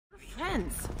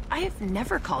Tense. I have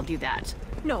never called you that.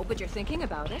 No, but you're thinking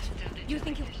about it. You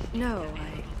think you... No,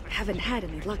 I haven't had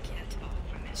any luck yet.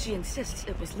 She insists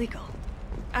it was legal.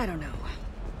 I don't know.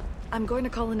 I'm going to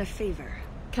call in a favor.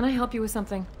 Can I help you with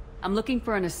something? I'm looking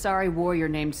for an Asari warrior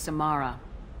named Samara.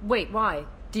 Wait, why?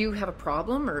 Do you have a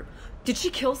problem, or... Did she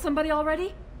kill somebody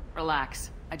already? Relax.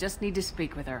 I just need to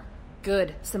speak with her.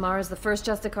 Good. Samara's the first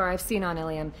Justicar I've seen on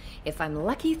Illium. If I'm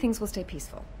lucky, things will stay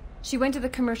peaceful. She went to the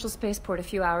commercial spaceport a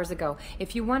few hours ago.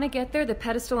 If you want to get there, the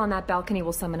pedestal on that balcony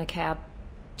will summon a cab.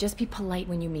 Just be polite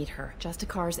when you meet her.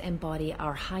 Justicars embody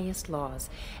our highest laws,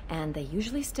 and they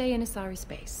usually stay in Asari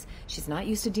space. She's not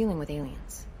used to dealing with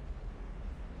aliens.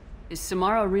 Is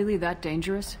Samara really that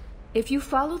dangerous? If you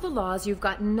follow the laws, you've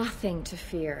got nothing to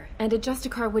fear, and a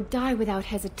Justicar would die without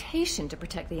hesitation to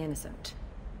protect the innocent.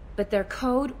 But their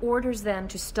code orders them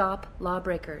to stop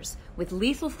lawbreakers, with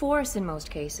lethal force in most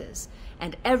cases,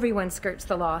 and everyone skirts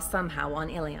the law somehow on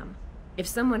Illium. If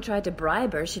someone tried to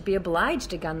bribe her, she'd be obliged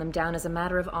to gun them down as a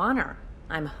matter of honor.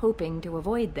 I'm hoping to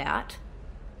avoid that.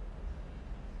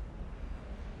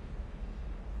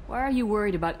 Why are you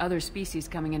worried about other species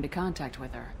coming into contact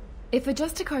with her? If a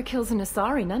Justicar kills an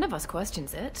Asari, none of us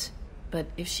questions it. But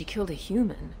if she killed a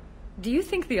human... Do you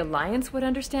think the Alliance would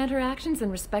understand her actions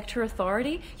and respect her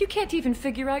authority? You can't even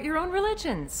figure out your own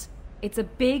religions. It's a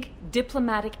big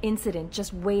diplomatic incident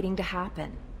just waiting to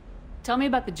happen. Tell me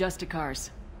about the Justicars.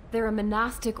 They're a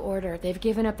monastic order. They've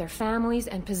given up their families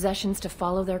and possessions to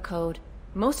follow their code.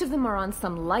 Most of them are on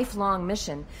some lifelong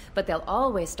mission, but they'll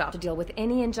always stop to deal with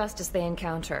any injustice they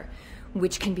encounter,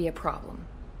 which can be a problem.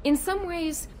 In some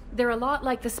ways, they're a lot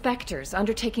like the Spectres,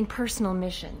 undertaking personal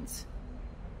missions.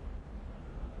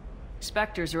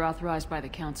 Spectres are authorized by the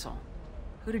Council.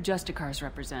 Who do Justicars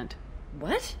represent?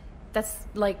 What? That's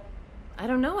like, I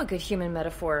don't know, a good human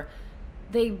metaphor.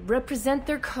 They represent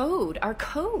their code, our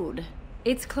code.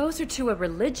 It's closer to a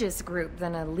religious group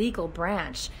than a legal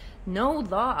branch. No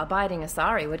law-abiding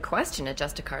Asari would question a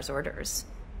Justicar's orders.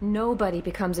 Nobody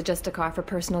becomes a Justicar for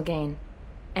personal gain.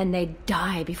 And they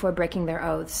die before breaking their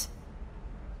oaths.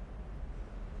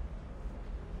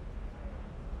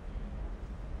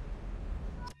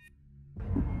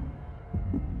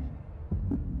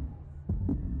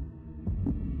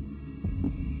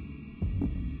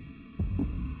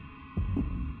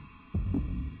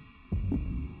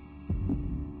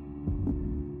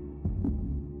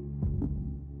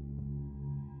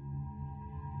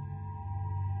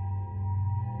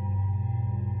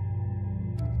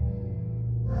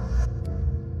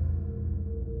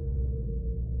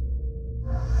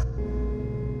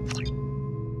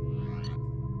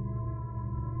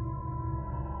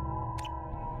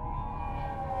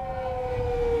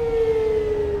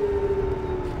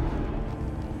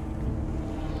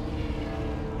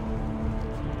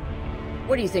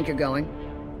 Where do you think you're going?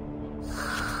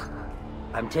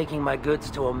 I'm taking my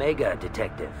goods to Omega,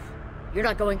 Detective. You're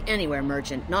not going anywhere,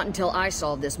 Merchant. Not until I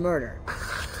solve this murder.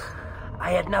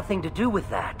 I had nothing to do with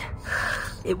that.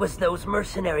 It was those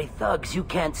mercenary thugs you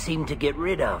can't seem to get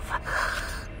rid of.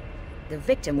 The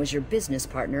victim was your business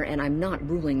partner, and I'm not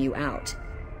ruling you out.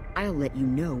 I'll let you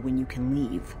know when you can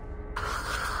leave.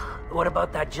 What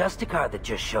about that Justicar that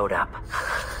just showed up?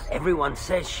 Everyone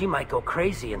says she might go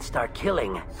crazy and start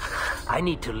killing. I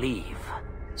need to leave.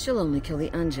 She'll only kill the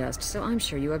unjust, so I'm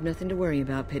sure you have nothing to worry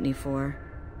about, Pitney 4.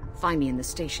 Find me in the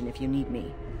station if you need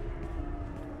me.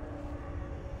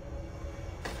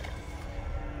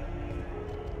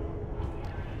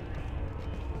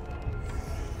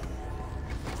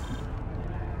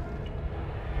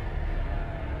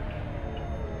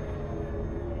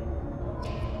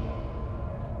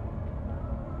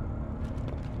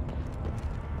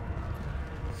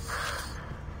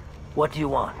 What do you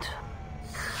want?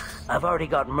 I've already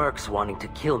got mercs wanting to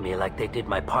kill me like they did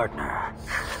my partner.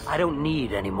 I don't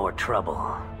need any more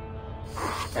trouble.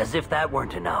 As if that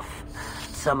weren't enough,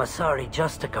 some Asari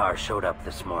Justicar showed up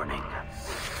this morning.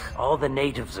 All the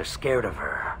natives are scared of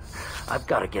her. I've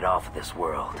got to get off of this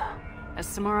world. Has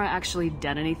Samara actually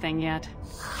done anything yet?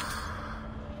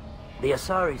 The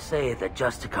Asari say that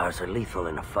Justicars are lethal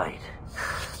in a fight.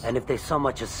 And if they so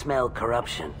much as smell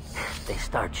corruption, they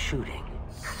start shooting.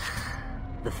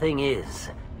 The thing is,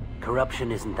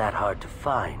 corruption isn't that hard to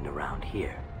find around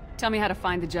here. Tell me how to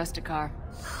find the Justicar.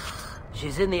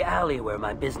 She's in the alley where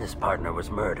my business partner was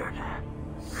murdered.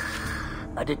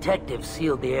 A detective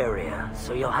sealed the area,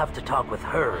 so you'll have to talk with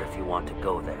her if you want to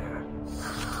go there.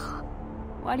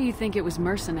 Why do you think it was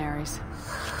mercenaries?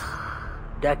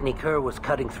 Dagny Kerr was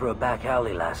cutting through a back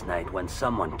alley last night when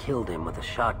someone killed him with a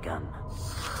shotgun.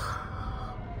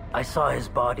 I saw his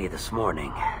body this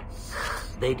morning.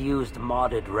 They'd used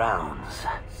modded rounds.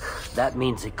 That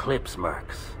means Eclipse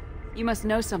mercs. You must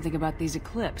know something about these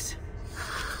Eclipse.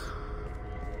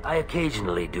 I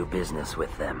occasionally do business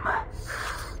with them,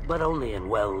 but only in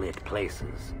well-lit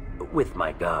places, with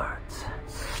my guards,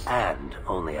 and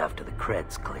only after the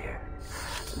creds clear.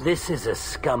 This is a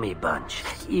scummy bunch,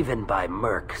 even by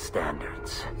merc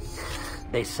standards.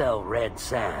 They sell red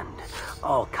sand,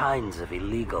 all kinds of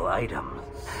illegal items,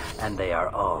 and they are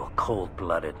all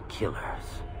cold-blooded killers.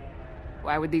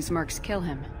 Why would these mercs kill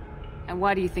him? And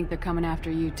why do you think they're coming after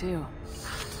you, too?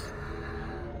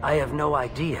 I have no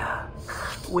idea.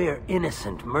 We're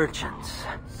innocent merchants.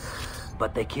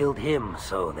 But they killed him,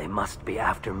 so they must be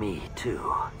after me,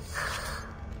 too.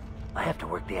 I have to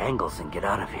work the angles and get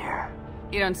out of here.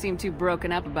 You don't seem too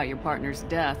broken up about your partner's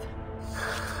death.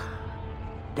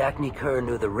 Dagny Kerr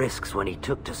knew the risks when he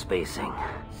took to spacing.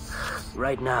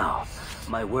 Right now,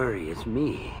 my worry is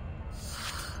me.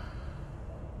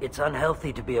 It's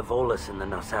unhealthy to be a Volus in the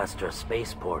Nosastra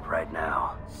spaceport right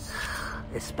now.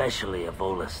 Especially a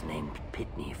Volus named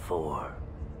Pitney 4.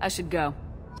 I should go.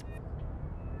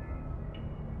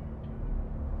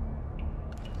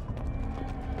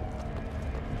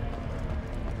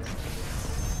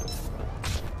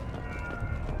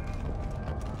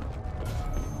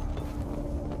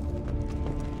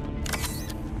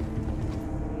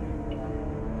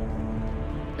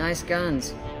 Nice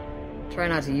guns. Try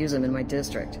not to use them in my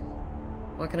district.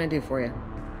 What can I do for you?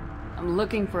 I'm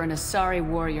looking for an Asari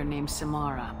warrior named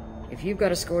Samara. If you've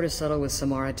got a score to settle with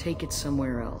Samara, take it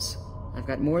somewhere else. I've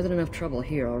got more than enough trouble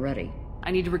here already.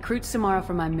 I need to recruit Samara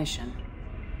for my mission.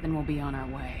 Then we'll be on our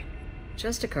way.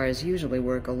 Justicars usually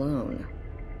work alone,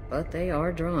 but they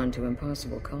are drawn to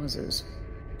impossible causes.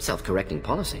 Self-correcting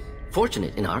policy.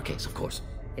 Fortunate in our case, of course.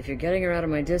 If you're getting her out of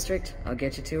my district, I'll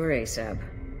get you to her ASAP.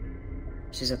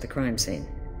 She's at the crime scene.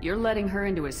 You're letting her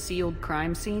into a sealed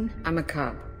crime scene? I'm a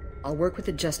cop. I'll work with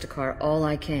the Justicar all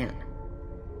I can.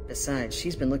 Besides,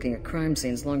 she's been looking at crime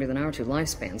scenes longer than our two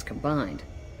lifespans combined.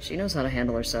 She knows how to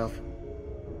handle herself.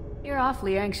 You're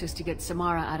awfully anxious to get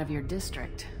Samara out of your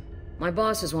district. My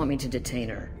bosses want me to detain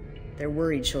her. They're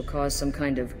worried she'll cause some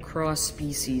kind of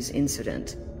cross-species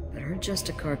incident. But her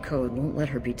Justicar code won't let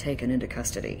her be taken into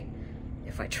custody.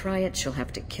 If I try it, she'll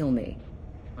have to kill me.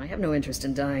 I have no interest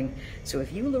in dying, so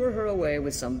if you lure her away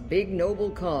with some big noble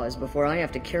cause before I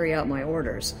have to carry out my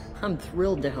orders, I'm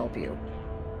thrilled to help you.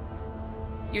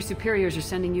 Your superiors are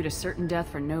sending you to certain death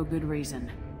for no good reason.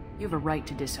 You have a right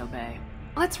to disobey.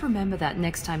 Let's remember that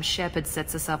next time Shepard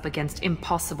sets us up against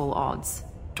impossible odds.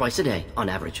 Twice a day, on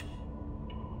average.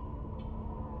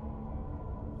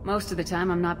 Most of the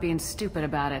time, I'm not being stupid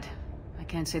about it. I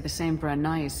can't say the same for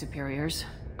Anaya's superiors.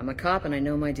 I'm a cop and I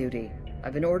know my duty.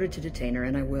 I've been ordered to detain her,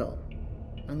 and I will.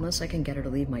 Unless I can get her to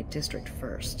leave my district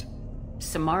first.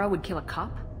 Samara would kill a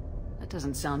cop? That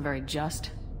doesn't sound very just.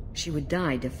 She would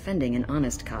die defending an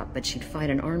honest cop, but she'd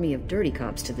fight an army of dirty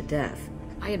cops to the death.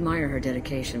 I admire her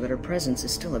dedication, but her presence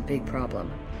is still a big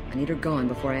problem. I need her gone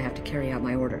before I have to carry out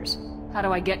my orders. How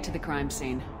do I get to the crime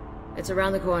scene? It's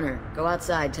around the corner. Go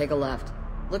outside, take a left.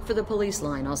 Look for the police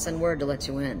line. I'll send word to let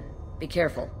you in. Be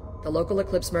careful. The local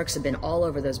Eclipse mercs have been all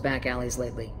over those back alleys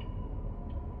lately.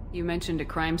 You mentioned a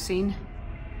crime scene?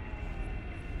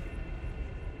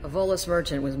 A Volus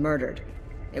merchant was murdered.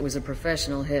 It was a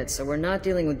professional hit, so we're not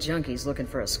dealing with junkies looking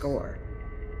for a score.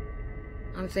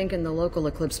 I'm thinking the local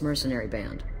Eclipse mercenary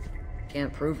band.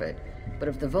 Can't prove it, but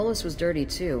if the Volus was dirty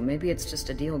too, maybe it's just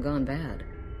a deal gone bad.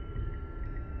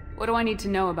 What do I need to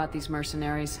know about these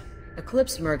mercenaries?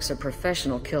 Eclipse mercs are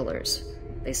professional killers.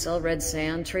 They sell red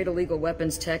sand, trade illegal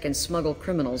weapons tech, and smuggle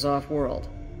criminals off-world.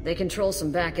 They control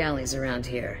some back alleys around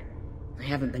here. I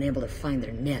haven't been able to find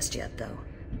their nest yet, though.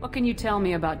 What can you tell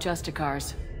me about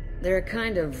Justicars? They're a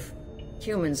kind of...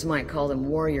 humans might call them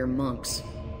warrior monks.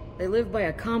 They live by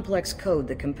a complex code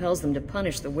that compels them to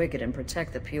punish the wicked and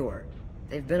protect the pure.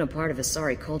 They've been a part of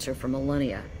Asari culture for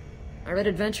millennia. I read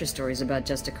adventure stories about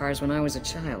Justicars when I was a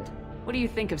child. What do you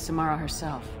think of Samara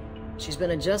herself? She's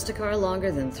been a Justicar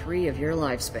longer than 3 of your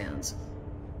lifespans.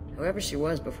 Whoever she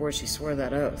was before she swore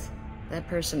that oath, that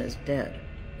person is dead.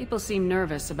 People seem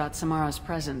nervous about Samara's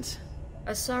presence.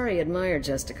 Asari admire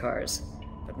Justicars,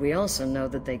 but we also know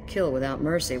that they kill without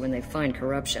mercy when they find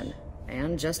corruption.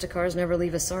 And Justicars never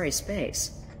leave Asari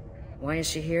space. Why is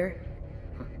she here?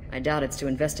 I doubt it's to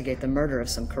investigate the murder of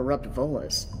some corrupt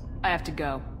Volus. I have to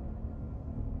go.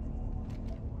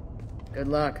 Good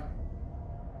luck.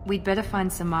 We'd better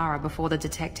find Samara before the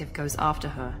detective goes after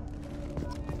her.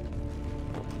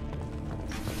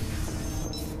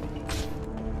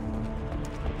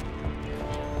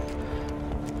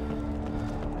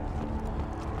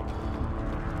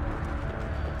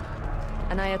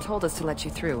 Anaya told us to let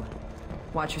you through.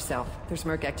 Watch yourself. There's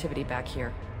Merc activity back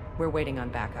here. We're waiting on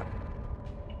backup.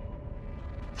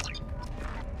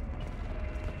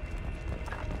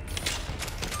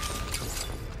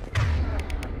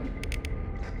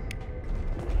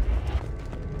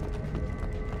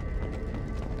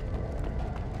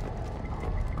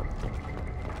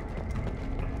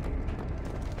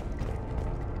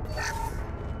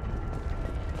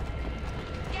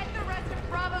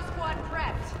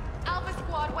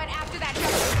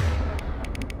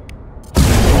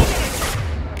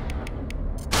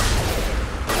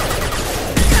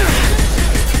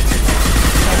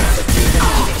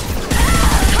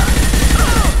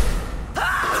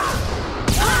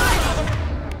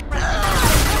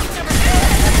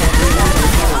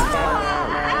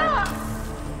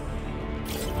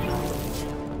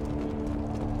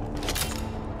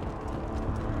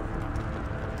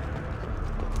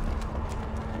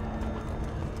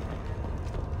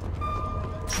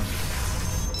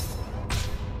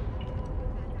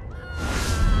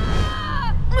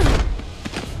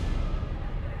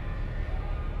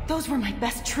 Those were my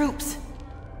best troops.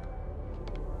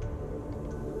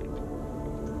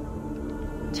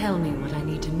 Tell me what I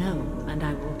need to know, and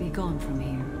I will be gone from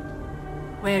here.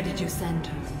 Where did you send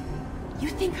her? You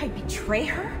think I'd betray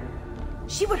her?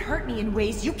 She would hurt me in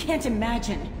ways you can't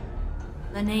imagine.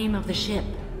 The name of the ship.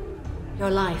 Your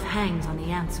life hangs on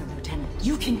the answer, Lieutenant.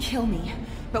 You can kill me,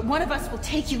 but one of us will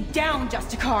take you down,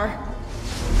 Justicar.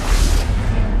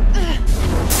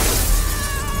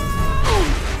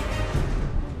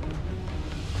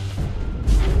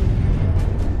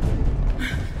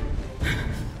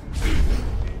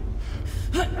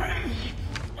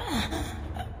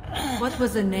 What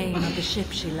was the name of the ship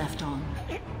she left on?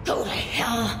 Go to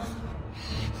hell.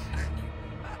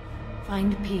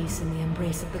 Find peace in the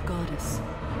embrace of the goddess.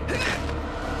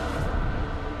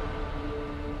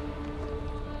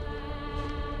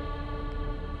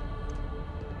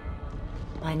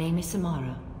 My name is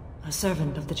Samara, a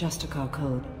servant of the Justicar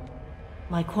Code.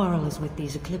 My quarrel is with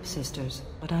these Eclipse Sisters,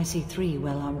 but I see 3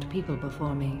 well-armed people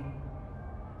before me.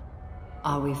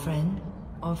 Are we friend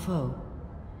or foe?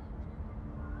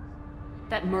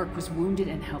 That merc was wounded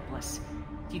and helpless.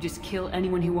 Do you just kill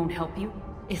anyone who won't help you?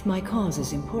 If my cause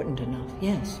is important enough,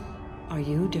 yes. Are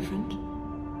you different?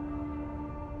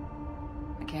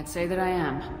 I can't say that I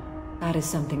am. That is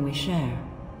something we share.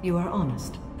 You are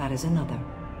honest. That is another.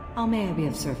 How may I be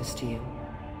of service to you?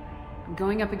 I'm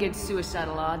going up against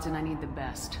suicidal odds and I need the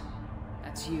best.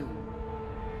 That's you.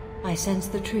 I sense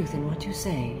the truth in what you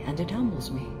say, and it humbles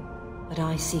me. But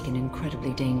I seek an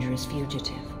incredibly dangerous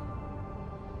fugitive.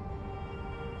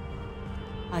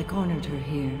 I cornered her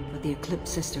here, but the Eclipse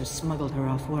Sisters smuggled her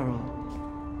off-world.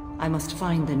 I must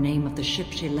find the name of the ship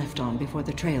she left on before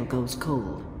the trail goes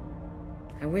cold.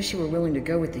 I wish you were willing to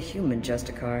go with the human,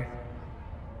 Justicar.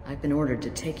 I've been ordered to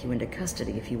take you into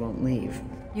custody if you won't leave.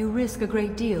 You risk a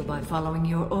great deal by following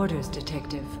your orders,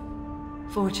 Detective.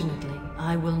 Fortunately,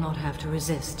 I will not have to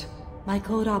resist. My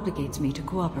code obligates me to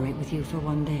cooperate with you for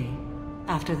 1 day.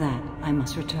 After that, I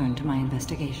must return to my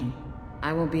investigation.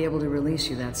 I won't be able to release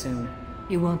you that soon.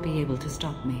 You won't be able to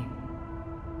stop me.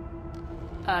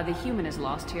 The human is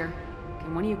lost here.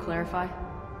 Can one of you clarify?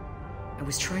 I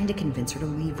was trying to convince her to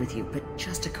leave with you, but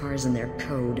Justicar's in their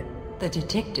code. The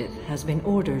detective has been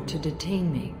ordered to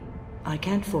detain me. I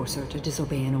can't force her to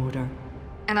disobey an order.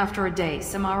 And after a day,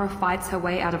 Samara fights her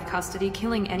way out of custody,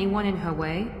 killing anyone in her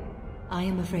way? I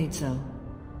am afraid so.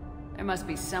 There must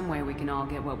be some way we can all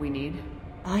get what we need.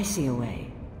 I see a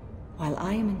way. While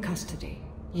I am in custody,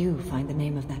 you find the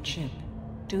name of that ship.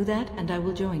 Do that, and I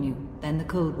will join you. Then the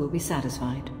code will be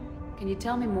satisfied. Can you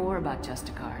tell me more about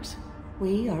Justicars?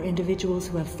 We are individuals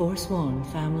who have forsworn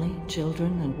family,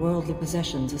 children, and worldly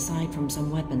possessions aside from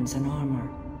some weapons and armor.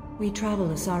 We travel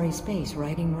asari space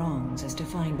righting wrongs as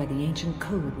defined by the ancient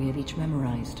code we have each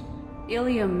memorized.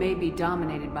 Illium may be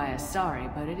dominated by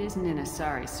Asari, but it isn't in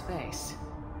Asari space.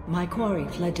 My quarry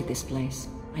fled to this place.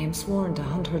 I am sworn to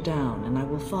hunt her down, and I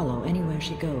will follow anywhere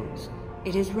she goes.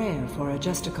 It is rare for a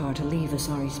Justicar to leave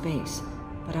Asari space,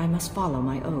 but I must follow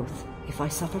my oath. If I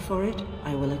suffer for it,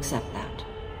 I will accept that.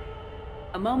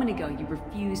 A moment ago, you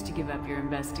refused to give up your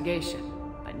investigation,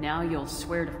 but now you'll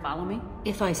swear to follow me?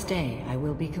 If I stay, I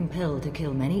will be compelled to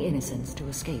kill many innocents to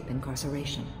escape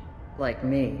incarceration. Like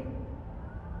me.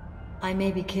 I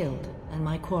may be killed, and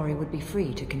my quarry would be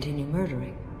free to continue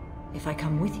murdering. If I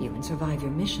come with you and survive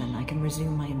your mission, I can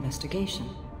resume my investigation.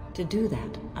 To do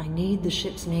that, I need the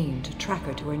ship's name to track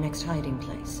her to her next hiding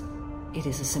place. It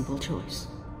is a simple choice.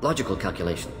 Logical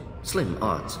calculation. Slim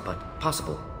odds, but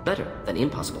possible. Better than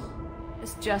impossible.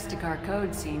 This Justicar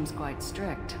code seems quite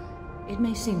strict. It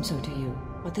may seem so to you,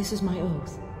 but this is my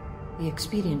oath. The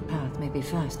expedient path may be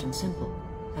fast and simple.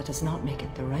 That does not make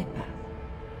it the right path.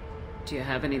 Do you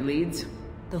have any leads?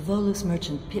 The Volus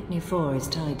merchant Pitney 4 is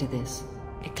tied to this.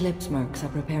 Eclipse mercs are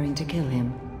preparing to kill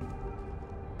him.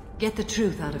 Get the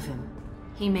truth out of him.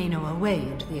 He may know a way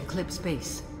into the Eclipse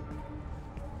base.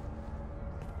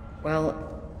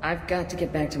 Well, I've got to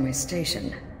get back to my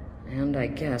station. And I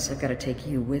guess I've got to take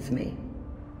you with me.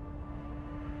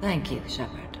 Thank you,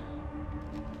 Shepard.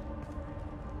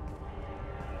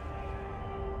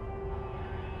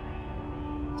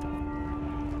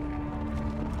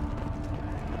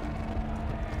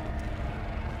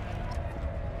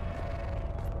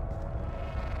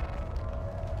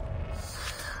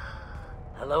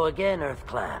 Hello again, Earth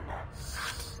Clan.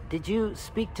 Did you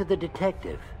speak to the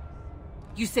detective?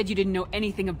 You said you didn't know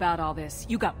anything about all this.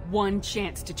 You got one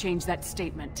chance to change that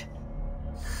statement.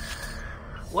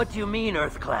 What do you mean,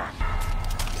 Earth Clan?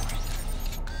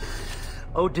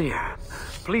 Oh dear.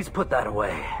 Please put that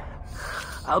away.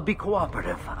 I'll be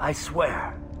cooperative, I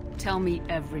swear. Tell me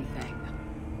everything.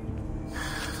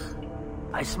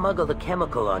 I smuggled a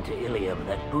chemical onto Illium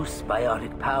that boosts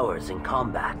biotic powers in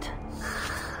combat.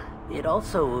 It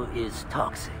also is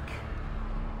toxic.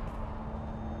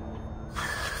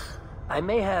 I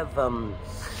may have,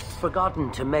 forgotten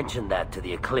to mention that to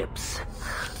the Eclipse.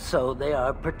 So they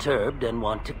are perturbed and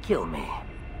want to kill me.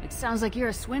 It sounds like you're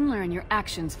a swindler and your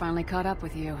actions finally caught up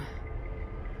with you.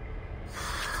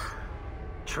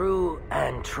 True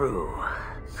and true.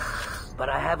 But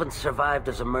I haven't survived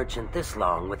as a merchant this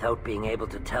long without being able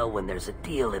to tell when there's a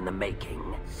deal in the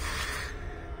making.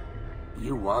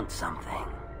 You want something.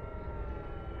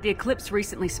 The Eclipse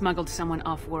recently smuggled someone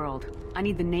off-world. I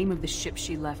need the name of the ship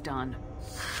she left on.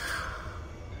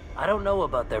 I don't know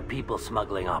about their people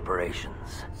smuggling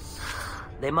operations.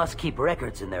 They must keep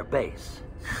records in their base.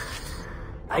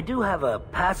 I do have a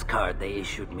pass card they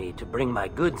issued me to bring my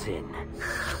goods in.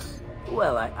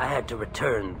 Well, I had to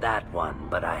return that one,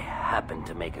 but I happened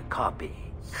to make a copy.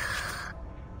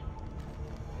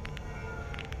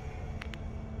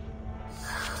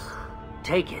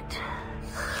 Take it.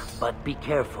 But be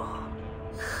careful.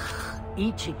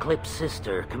 Each Eclipse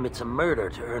sister commits a murder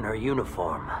to earn her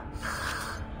uniform.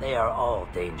 They are all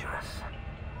dangerous.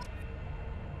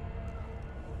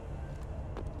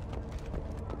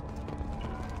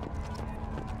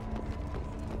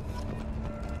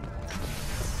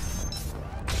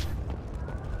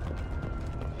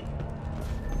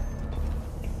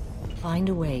 Find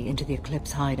a way into the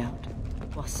Eclipse hideout.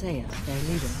 Dossier, their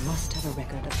leader, must have a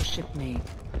record of the ship made.